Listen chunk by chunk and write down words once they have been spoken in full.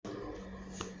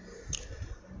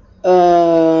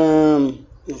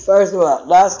First of all,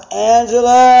 Los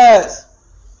Angeles,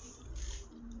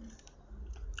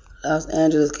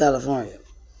 California,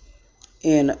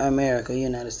 in America,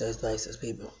 United States places,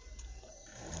 people.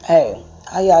 Hey,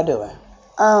 how y'all doing?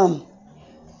 Um,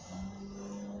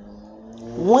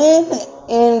 when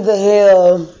in the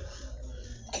hell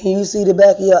can you see the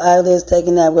back of your eyelids, take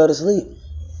a nap, go to sleep?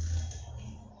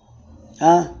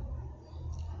 Huh?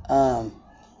 Um,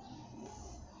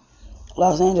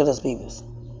 Los Angeles peoples,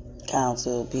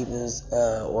 council peoples,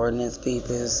 ordinance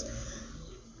peoples,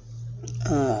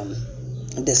 um,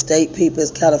 the state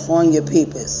peoples, California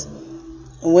peoples.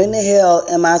 When the hell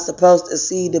am I supposed to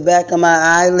see the back of my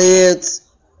eyelids?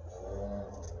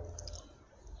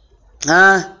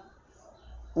 Huh?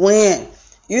 When?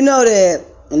 You know that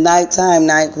nighttime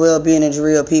NyQuil,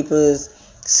 Benadryl, people's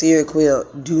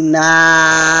Seroquel do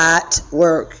not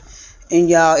work in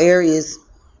y'all areas.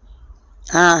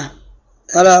 Huh?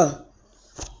 Hello?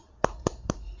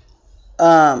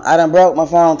 I done broke my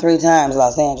phone 3 times,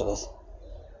 Los Angeles.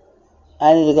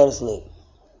 I need to go to sleep.